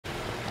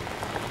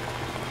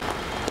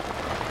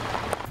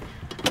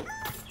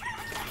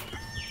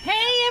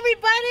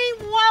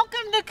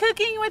Welcome to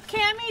Cooking with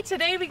Cammie.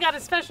 Today we got a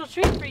special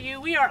treat for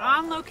you. We are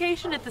on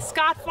location at the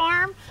Scott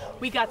Farm.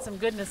 We got some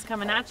goodness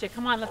coming at you.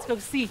 Come on, let's go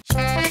see.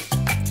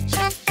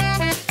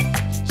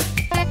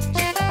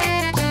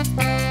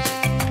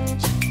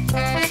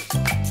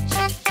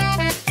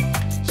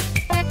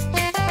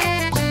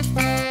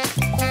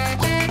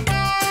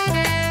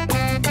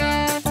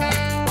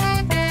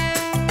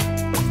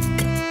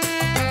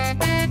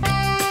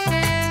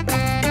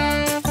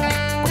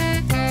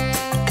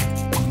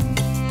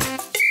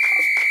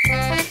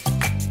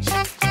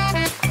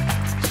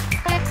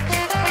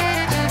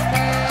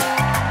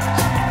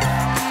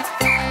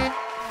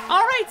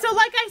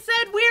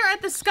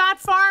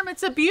 Scott Farm.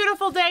 It's a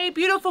beautiful day,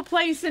 beautiful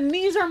place, and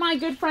these are my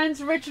good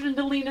friends Richard and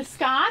Delina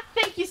Scott.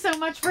 Thank you so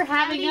much for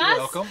having us.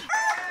 Welcome.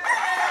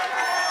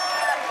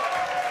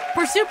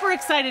 We're super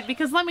excited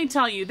because let me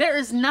tell you, there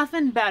is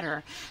nothing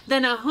better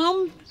than a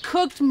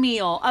home-cooked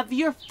meal of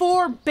your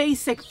 4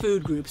 basic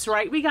food groups,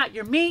 right? We got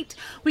your meat,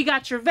 we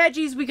got your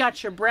veggies, we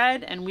got your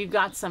bread, and we've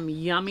got some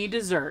yummy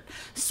dessert.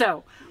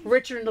 So,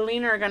 Richard and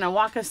Delina are going to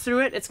walk us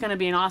through it. It's going to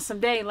be an awesome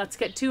day. Let's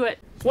get to it.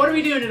 What are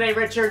we doing today,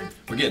 Richard?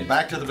 We're getting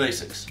back to the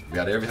basics. We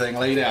got everything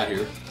laid out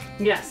here.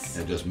 Yes.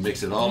 And just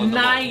mix it all in the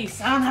bowl.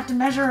 Nice. I don't have to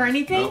measure or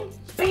anything? Nope.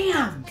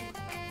 Bam!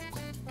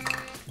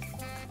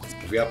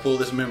 We got to pull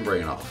this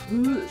membrane off.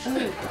 Ooh.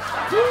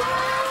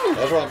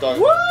 That's what I'm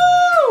talking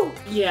Woo!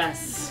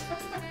 Yes.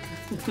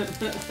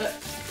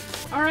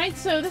 All right,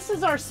 so this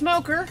is our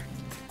smoker.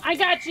 I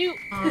got you.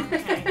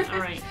 Okay, all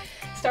right.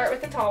 Start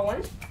with the tall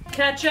one.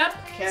 Ketchup.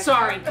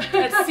 Sorry,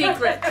 that's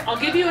secret. I'll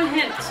give you a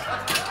hint.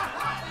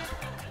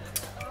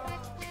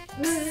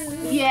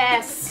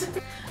 Yes.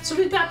 So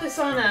we've got this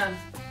on a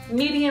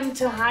medium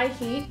to high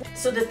heat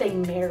so that they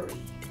marry.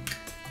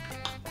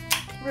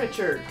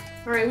 Richard.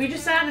 All right, we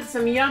just added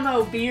some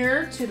Yummo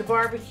beer to the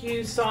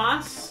barbecue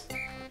sauce.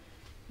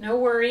 No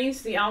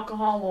worries, the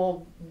alcohol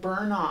will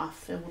burn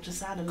off. It will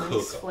just add a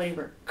nice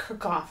flavor.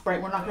 Cook off,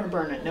 right? We're not going to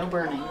burn it. No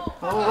burning.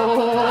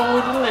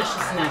 Oh,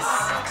 deliciousness.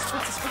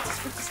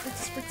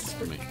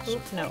 Spritz.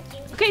 Oops, no.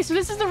 Okay, so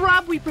this is the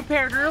rub we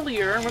prepared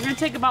earlier. We're going to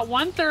take about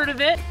 1/3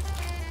 of it.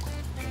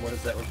 What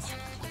is that?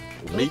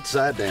 Meat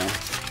side down.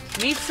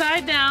 Meat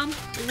side down.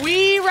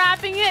 We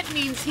wrapping it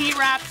means he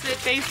wraps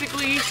it,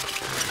 basically.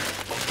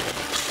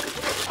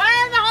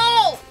 Fire in the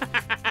hole!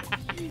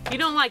 You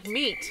don't like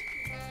meat.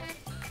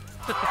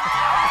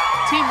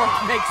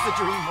 Teamwork makes the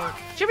dream work.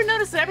 Did you ever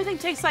notice that everything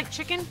tastes like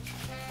chicken?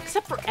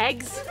 Except for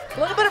eggs. A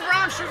little bit of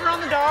brown sugar on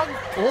the dog.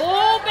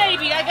 Oh,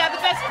 baby, I got the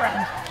best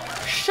friend.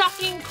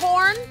 Shucking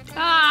corn.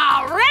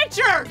 Ah,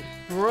 Richard!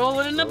 Roll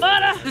it in the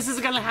butter. This is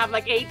gonna have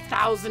like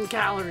 8,000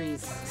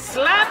 calories.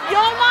 Slap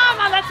your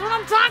mama, that's what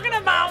I'm talking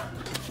about.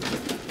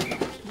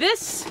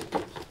 This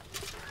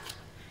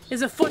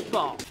is a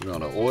football. We're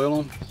gonna oil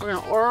them. We're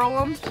gonna oil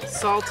them.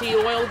 Salty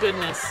oil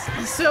goodness.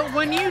 So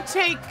when you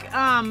take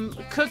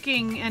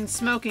cooking and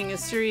smoking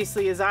as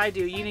seriously as I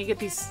do, you need to get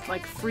these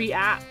like free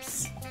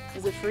apps.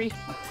 Is it free?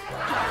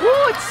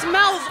 Ooh, it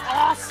smells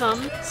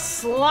awesome.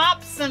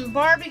 Slop some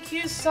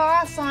barbecue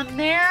sauce on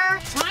there.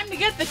 Time to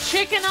get the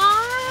chicken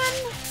on.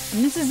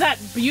 And this is that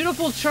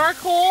beautiful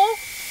charcoal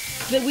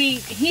that we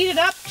heated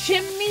up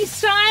chimney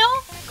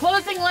style.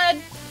 Closing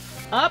lid.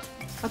 Up.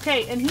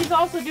 Okay, and he's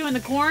also doing the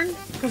corn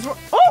because we're,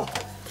 oh!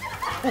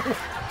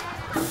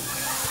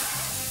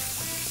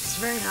 It's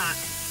very hot.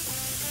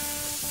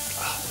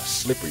 Oh,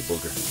 slippery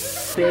booger.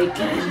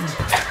 Bacon.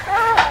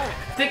 Oh!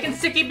 Thick and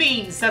sticky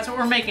beans, that's what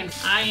we're making.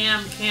 I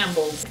am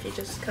Campbell's. You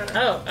just cut it.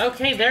 Oh,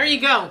 okay, there you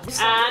go.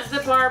 Add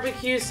the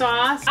barbecue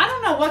sauce. I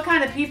don't know what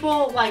kind of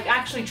people like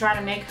actually try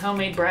to make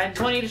homemade bread.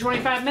 20 to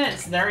 25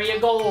 minutes, there you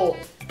go.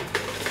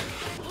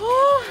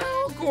 Oh,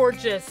 how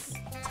gorgeous.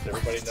 Does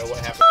everybody know what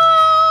happened?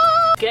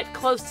 Get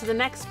close to the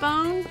next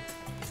bone,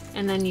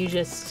 and then you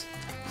just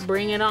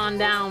bring it on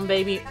down,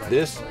 baby.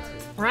 This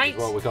Right? is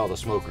what we call the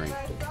smoke ring.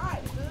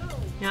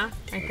 Yeah,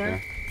 right there,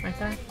 Okay. right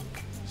there.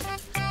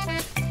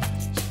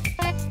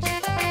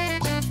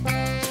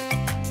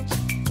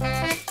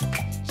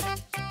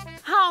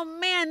 Oh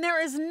man,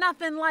 there is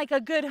nothing like a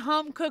good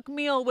home-cooked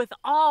meal with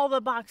all the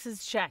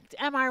boxes checked.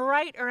 Am I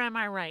right or am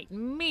I right?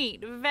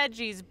 Meat,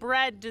 veggies,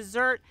 bread,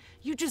 dessert.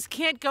 You just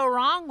can't go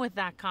wrong with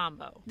that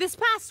combo. This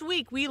past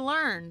week, we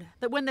learned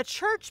that when the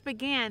church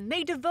began,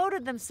 they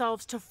devoted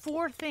themselves to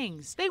 4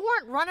 things. They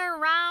weren't running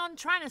around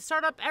trying to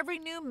start up every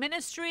new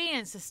ministry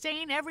and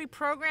sustain every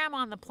program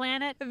on the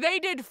planet. They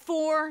did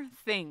 4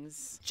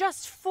 things.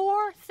 Just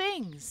 4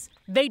 things.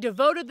 They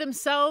devoted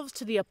themselves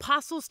to the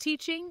apostles'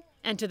 teaching,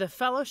 and to the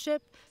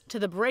fellowship, to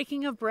the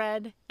breaking of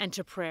bread, and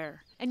to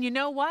prayer. And you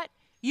know what?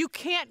 You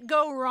can't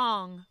go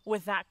wrong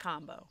with that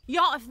combo.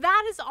 Y'all, if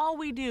that is all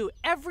we do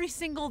every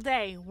single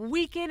day,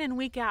 week in and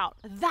week out,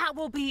 that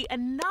will be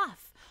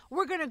enough.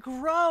 We're gonna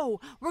grow,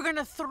 we're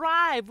gonna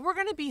thrive, we're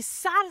gonna be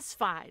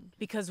satisfied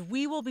because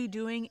we will be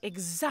doing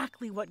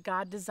exactly what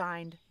God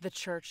designed the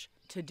church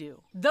to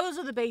do. Those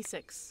are the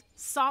basics.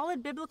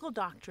 Solid biblical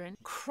doctrine,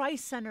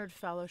 Christ-centered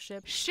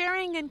fellowship,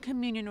 sharing in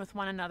communion with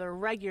one another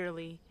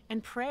regularly,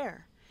 and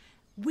prayer.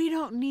 We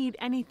don't need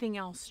anything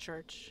else,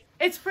 church.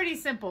 It's pretty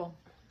simple.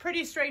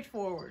 Pretty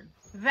straightforward.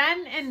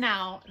 Then and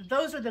now,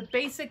 those are the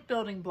basic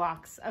building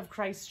blocks of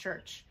Christ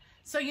Church.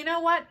 So you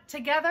know what?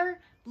 Together,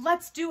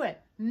 let's do it.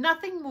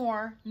 Nothing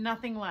more,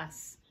 nothing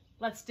less.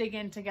 Let's dig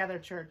in together,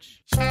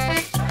 church.